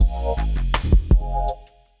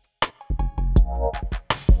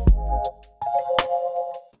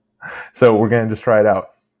So we're going to just try it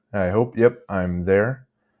out. I hope. Yep, I'm there.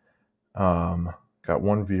 Got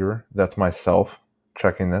one viewer. That's myself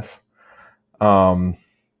checking this. I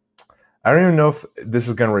don't even know if this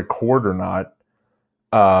is going to record or not.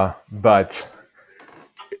 But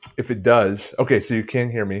if it does, okay, so you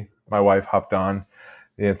can hear me. My wife hopped on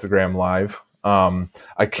the Instagram live.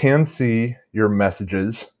 I can see your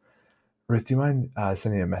messages. Ruth, do you mind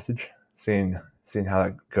sending a message seeing how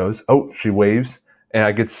that goes? Oh, she waves and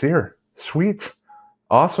I get to see her. Sweet.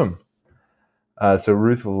 Awesome. So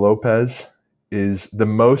Ruth Lopez is the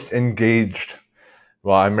most engaged.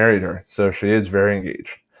 Well, I married her, so she is very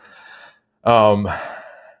engaged. Wow.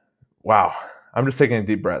 I'm just taking a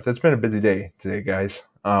deep breath. It's been a busy day today, guys.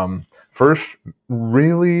 First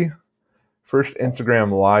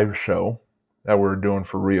Instagram live show that we're doing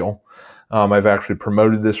for real. I've actually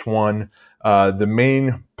promoted this one. The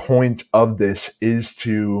main point of this is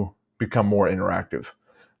to become more interactive.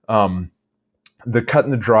 The Cut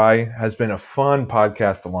and the Dry has been a fun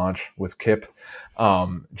podcast to launch with Kip.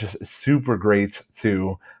 Just super great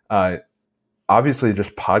to obviously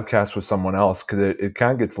just podcast with someone else because it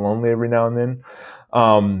kind of gets lonely every now and then.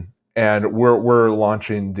 And we're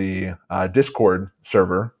launching the Discord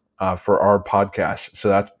server for our podcast,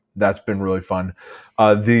 so that's been really fun.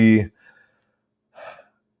 The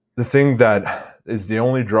thing that is the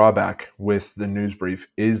only drawback with the Newsbrief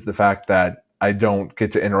is the fact that I don't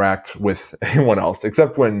get to interact with anyone else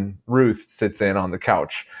except when Ruth sits in on the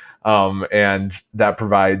couch, and that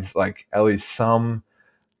provides like at least some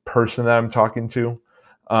person that I'm talking to.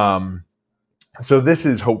 So this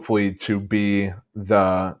is hopefully to be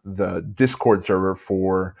the Discord server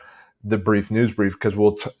for the Brief Newsbrief because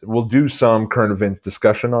we'll do some current events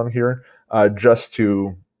discussion on here just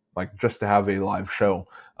to have a live show.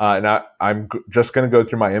 And I'm just going to go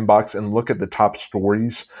through my inbox and look at the top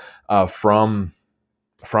stories from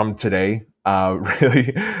today.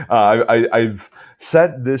 Really, I've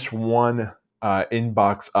set this one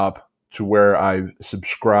inbox up to where I've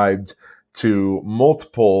subscribed to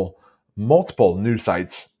multiple news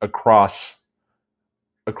sites across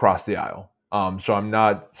the aisle. So I'm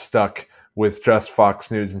not stuck with just Fox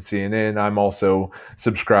News and CNN. I'm also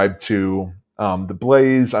subscribed to The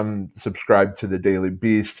Blaze. I'm subscribed to the Daily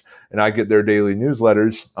Beast, and I get their daily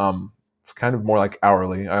newsletters. It's kind of more like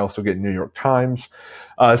hourly. I also get New York Times.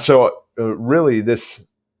 So really,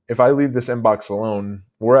 if I leave this inbox alone,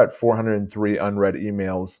 we're at 403 unread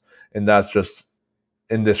emails, and that's just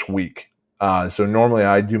in this week. So normally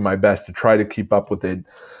I do my best to try to keep up with it,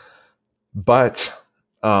 but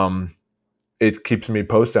it keeps me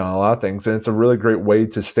posted on a lot of things, and it's a really great way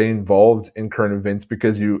to stay involved in current events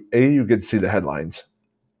because you get to see the headlines,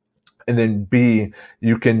 and then B,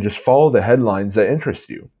 you can just follow the headlines that interest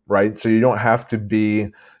you, right? So you don't have to be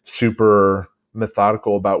super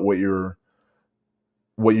methodical about what you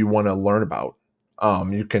want to learn about.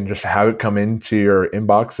 You can just have it come into your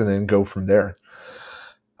inbox and then go from there.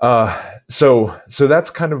 So that's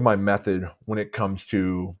kind of my method when it comes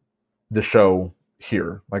to the show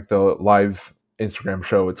here, like the live Instagram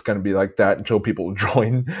show. It's going to be like that until people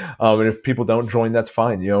join. And if people don't join, that's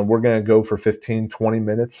fine. We're going to go for 15, 20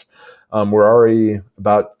 minutes. We're already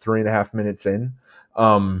about 3.5 minutes in.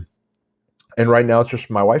 And right now it's just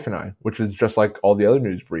my wife and I, which is just like all the other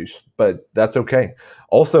news briefs, but that's okay.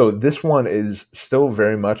 Also, this one is still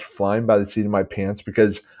very much flying by the seat of my pants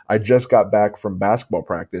because I just got back from basketball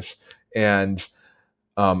practice and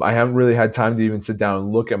I haven't really had time to even sit down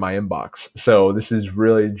and look at my inbox. So this is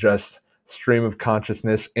really just stream of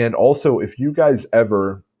consciousness. And also, if you guys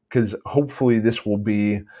ever, because hopefully this will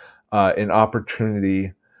be an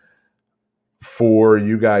opportunity for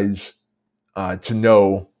you guys to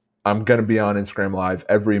know I'm going to be on Instagram Live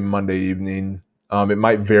every Monday evening. It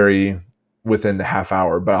might vary within the half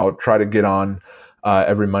hour, but I'll try to get on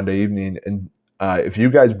every Monday evening. And if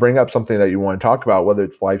you guys bring up something that you want to talk about, whether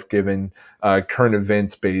it's life-giving, current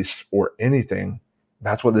events based, or anything,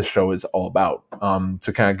 that's what this show is all about,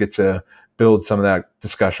 to kind of get to build some of that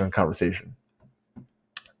discussion and conversation.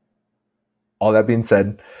 All that being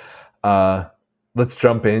said, let's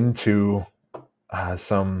jump into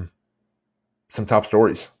some top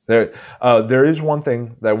stories. There is one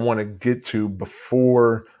thing that I want to get to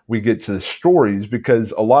before we get to the stories,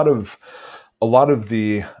 because a lot of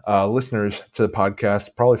the listeners to the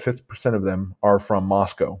podcast, probably 50% of them are from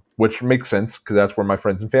Moscow, which makes sense because that's where my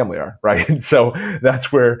friends and family are, right? So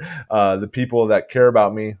that's where the people that care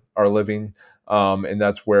about me are living, and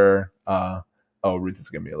that's where. Ruth is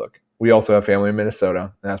giving me a look. We also have family in Minnesota,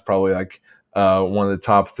 and that's probably like one of the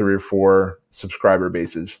top 3 or 4 subscriber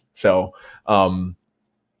bases. So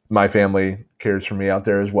my family cares for me out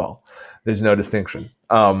there as well. There's no distinction.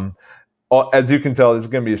 as you can tell, this is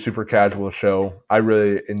going to be a super casual show. I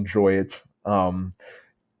really enjoy it. And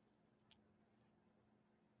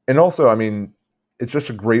also, I mean, it's just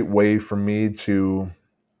a great way for me to,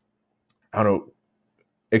 I don't know,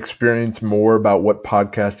 experience more about what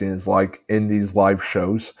podcasting is like in these live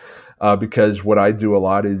shows. Because what I do a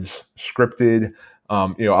lot is scripted.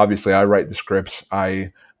 Obviously, I write the scripts.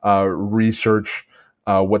 I research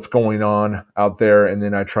what's going on out there, and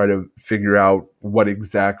then I try to figure out what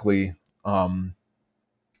exactly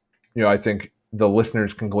I think the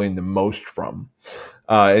listeners can glean the most from.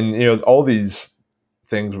 And all these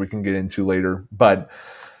things we can get into later. But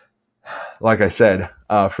like I said,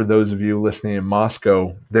 for those of you listening in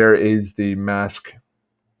Moscow, there is the mask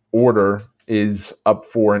order is up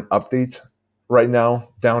for an update right now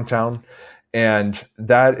downtown. And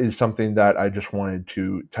that is something that I just wanted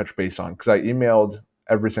to touch base on because I emailed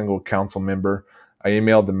every single council member. I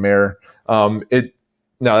emailed the mayor. Now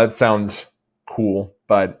that sounds cool,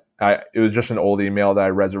 but it was just an old email that I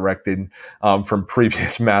resurrected from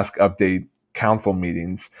previous mask update council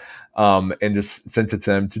meetings, and just sent it to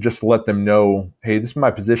them to just let them know, hey, this is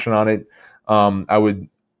my position on it.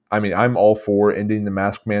 I'm all for ending the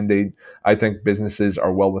mask mandate. I think businesses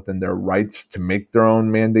are well within their rights to make their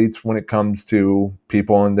own mandates when it comes to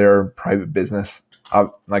people in their private business. I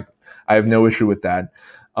have no issue with that.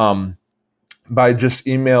 But I just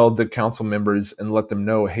emailed the council members and let them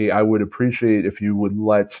know, hey, I would appreciate if you would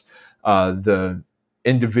let the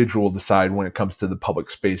individual decide when it comes to the public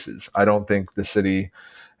spaces. I don't think the city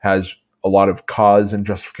has a lot of cause and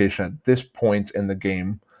justification at this point in the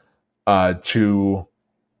game to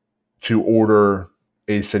order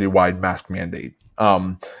a citywide mask mandate.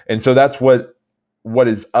 And so that's what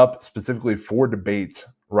is up specifically for debate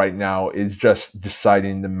right now is just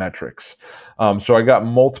deciding the metrics. So I got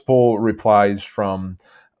multiple replies from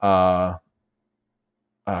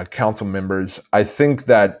council members. I think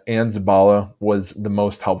that Ann Zabala was the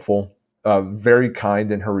most helpful, very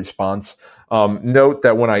kind in her response. Note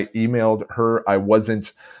that when I emailed her, I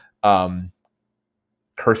wasn't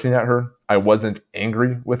cursing at her. I wasn't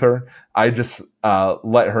angry with her. I just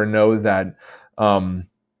let her know that I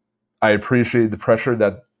appreciate the pressure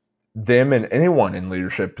that them and anyone in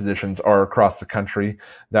leadership positions are across the country,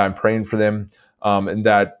 that I'm praying for them, and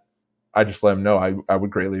that I just let them know I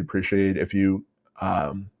would greatly appreciate if you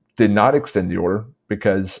did not extend the order,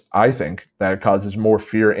 because I think that it causes more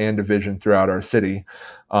fear and division throughout our city,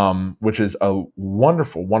 which is a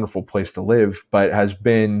wonderful, wonderful place to live, but has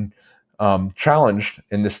been challenged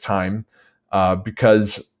in this time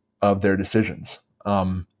because of their decisions.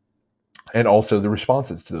 And also the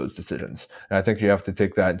responses to those decisions. And I think you have to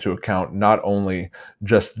take that into account, not only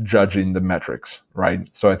just judging the metrics, right?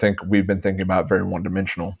 So I think we've been thinking about very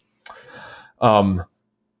one-dimensional. But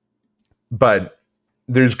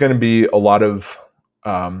there's going to be a lot of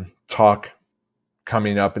talk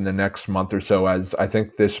coming up in the next month or so, as I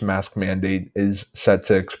think this mask mandate is set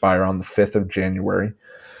to expire on the 5th of January.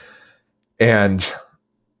 And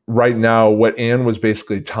right now, what Ann was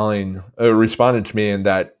basically responded to me in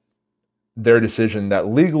that their decision that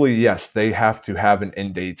legally, yes, they have to have an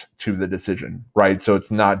end date to the decision, right? So it's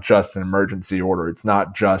not just an emergency order. It's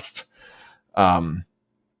not just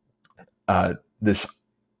this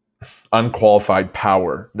unqualified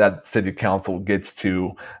power that city council gets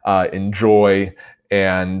to enjoy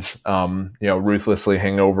and ruthlessly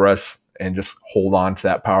hang over us and just hold on to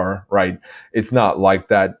that power, right? It's not like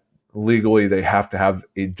that. Legally, they have to have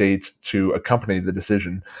a date to accompany the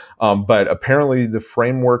decision. But apparently the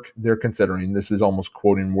framework they're considering, this is almost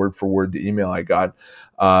quoting word for word the email I got,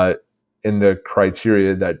 in the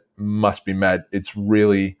criteria that must be met, it's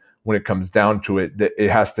really, when it comes down to it, that it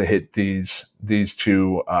has to hit these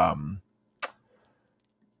two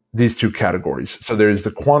categories. So there's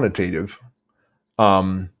the quantitative.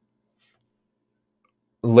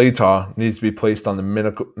 LATAW needs to be placed on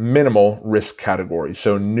the minimal risk category.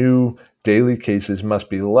 So new daily cases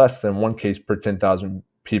must be less than 1 case per 10,000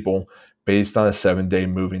 people based on a 7-day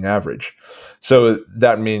moving average. So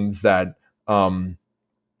that means that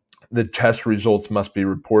the test results must be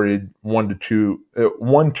reported 1 to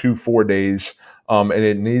 4 days, and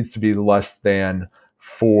it needs to be less than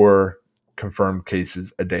 4 confirmed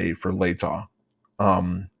cases a day for LATAW.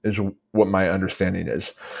 Is what my understanding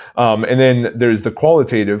is. And then there's the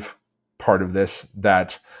qualitative part of this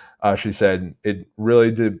that she said it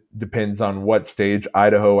really depends on what stage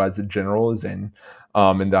Idaho as a general is in,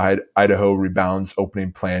 and the Idaho Rebounds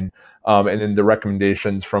opening plan, and then the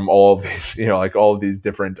recommendations from all of these, like all of these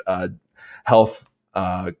different health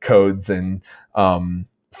codes and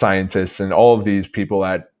scientists and all of these people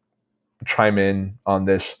that chime in on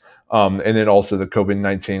this. and then also the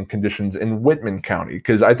COVID-19 conditions in Whitman County,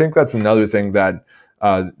 because I think that's another thing that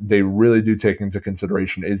they really do take into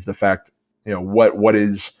consideration is the fact, what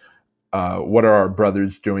are our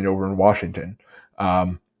brothers doing over in Washington?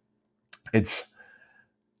 It's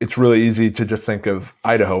it's really easy to just think of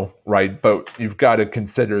Idaho, right? But you've got to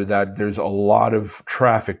consider that there's a lot of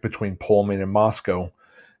traffic between Pullman and Moscow,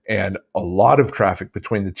 and a lot of traffic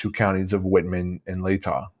between the two counties of Whitman and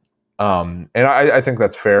Latah. And I think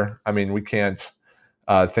that's fair. I mean, we can't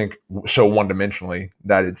think so one-dimensionally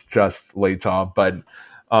that it's just Latah. But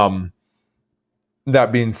um,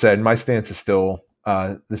 that being said, my stance is still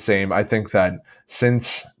the same. I think that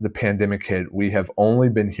since the pandemic hit, we have only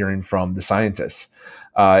been hearing from the scientists.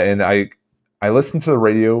 And I listen to the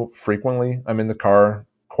radio frequently. I'm in the car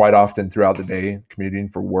quite often throughout the day, commuting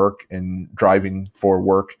for work and driving for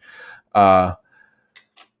work. Uh,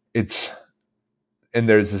 it's and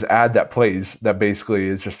there's this ad that plays that basically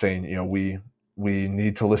is just saying, we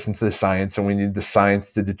need to listen to the science, and we need the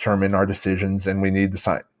science to determine our decisions, and we need the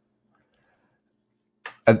science.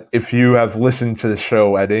 If you have listened to the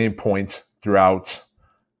show at any point throughout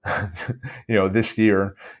this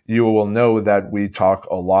year, you will know that we talk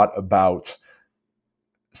a lot about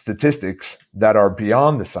statistics that are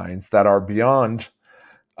beyond the science, that are beyond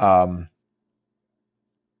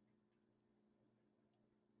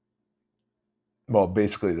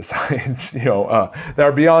basically the science, that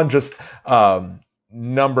are beyond just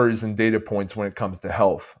numbers and data points when it comes to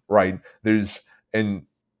health, right? And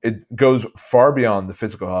it goes far beyond the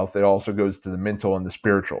physical health. It also goes to the mental and the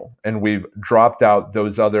spiritual. And we've dropped out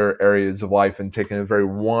those other areas of life and taken a very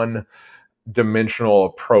one-dimensional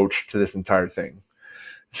approach to this entire thing.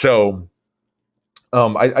 So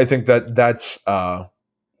I think that's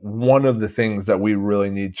one of the things that we really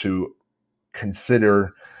need to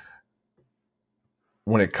consider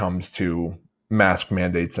when it comes to mask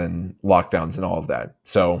mandates and lockdowns and all of that.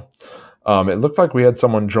 So it looked like we had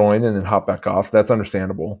someone join and then hop back off. That's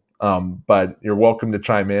understandable. But you're welcome to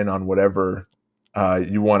chime in on whatever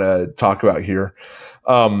you want to talk about here.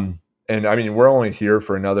 And I mean, we're only here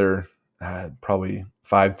for another probably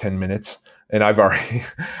 5-10 minutes. And I've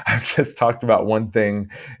just talked about one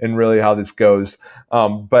thing and really how this goes.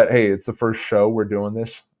 But hey, it's the first show we're doing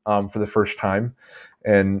this for the first time.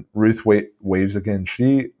 And Ruth waves again.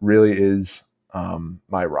 She really is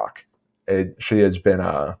my rock. She has been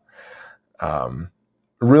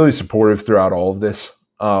really supportive throughout all of this.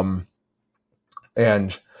 And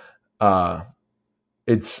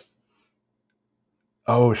it's,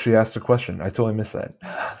 she asked a question. I totally missed that.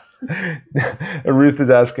 Ruth is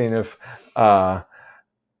asking if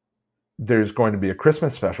there's going to be a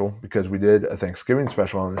Christmas special, because we did a Thanksgiving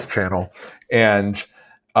special on this channel. And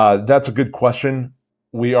that's a good question.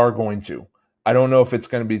 We are going to. I don't know if it's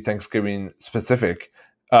going to be Thanksgiving specific.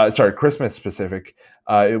 Christmas specific.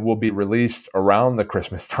 It will be released around the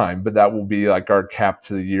Christmas time, but that will be like our cap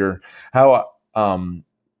to the year. How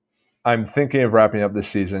I'm thinking of wrapping up this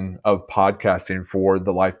season of podcasting for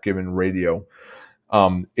the Life Given Radio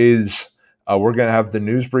is we're going to have the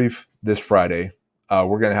Newsbrief this Friday.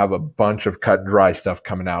 We're going to have a bunch of cut and dry stuff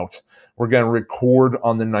coming out. We're going to record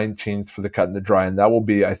on the 19th for the cut and the dry, and that will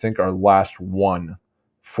be, I think, our last one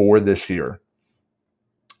for this year.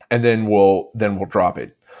 And then we'll drop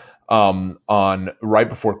it on right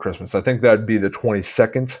before Christmas. I think that'd be the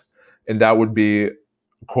 22nd, and that would be,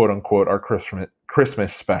 quote unquote, our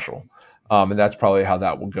Christmas special. And that's probably how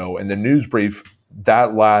that will go. And the Newsbrief,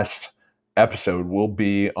 that last episode will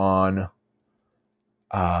be on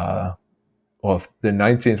if the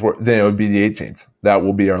 19th, then it would be the 18th. That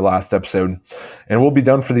will be our last episode, and we'll be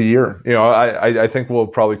done for the year. I think we'll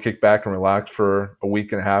probably kick back and relax for a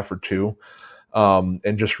week and a half or two,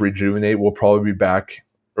 and just rejuvenate. We'll probably be back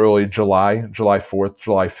early July 4th,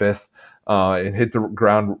 July 5th, and hit the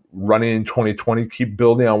ground running in 2020. Keep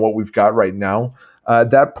building on what we've got right now.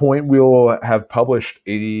 At that point, we'll have published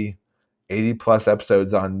 80 plus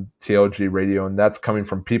episodes on TLG Radio, and that's coming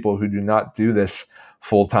from people who do not do this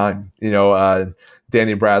full time.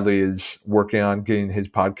 Danny Bradley is working on getting his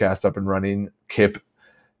podcast up and running. Kip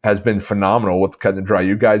has been phenomenal with Cut and Dry.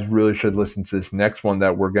 You guys really should listen to this next one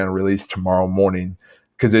that we're going to release tomorrow morning,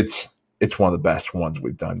 because it's one of the best ones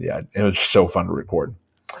we've done yet. It was so fun to record.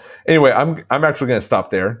 Anyway, I'm actually going to stop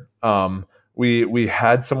there. We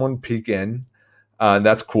had someone peek in.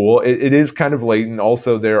 That's cool. It is kind of late, and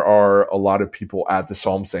also there are a lot of people at the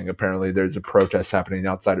Psalm Sing. Apparently, there's a protest happening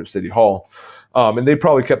outside of City Hall, and they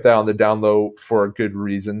probably kept that on the down low for a good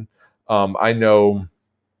reason. I know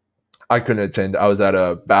I couldn't attend. I was at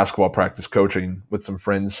a basketball practice coaching with some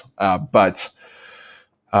friends, but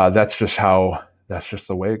that's just how that's just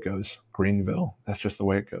the way it goes. Greenville, that's just the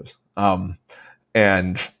way it goes.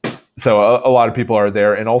 And so a lot of people are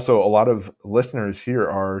there, and also a lot of listeners here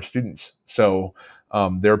are students. So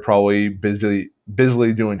they're probably busily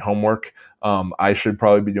doing homework. I should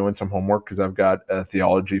probably be doing some homework because I've got a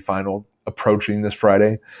theology final approaching this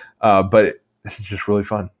Friday. But this is just really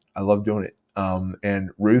fun. I love doing it. And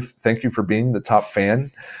Ruth, thank you for being the top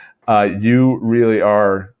fan. You really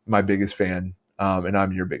are my biggest fan, and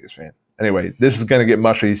I'm your biggest fan. Anyway, this is going to get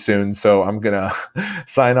mushy soon, so I'm going to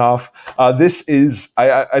sign off. This is,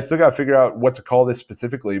 I still got to figure out what to call this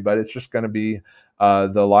specifically, but it's just going to be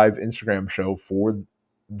the live Instagram show for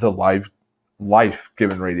the life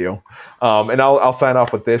given radio. And I'll sign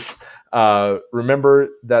off with this. Remember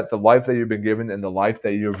that the life that you've been given and the life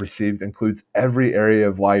that you have received includes every area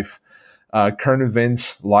of life. Current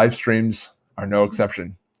events, live streams are no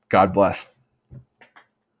exception. God bless.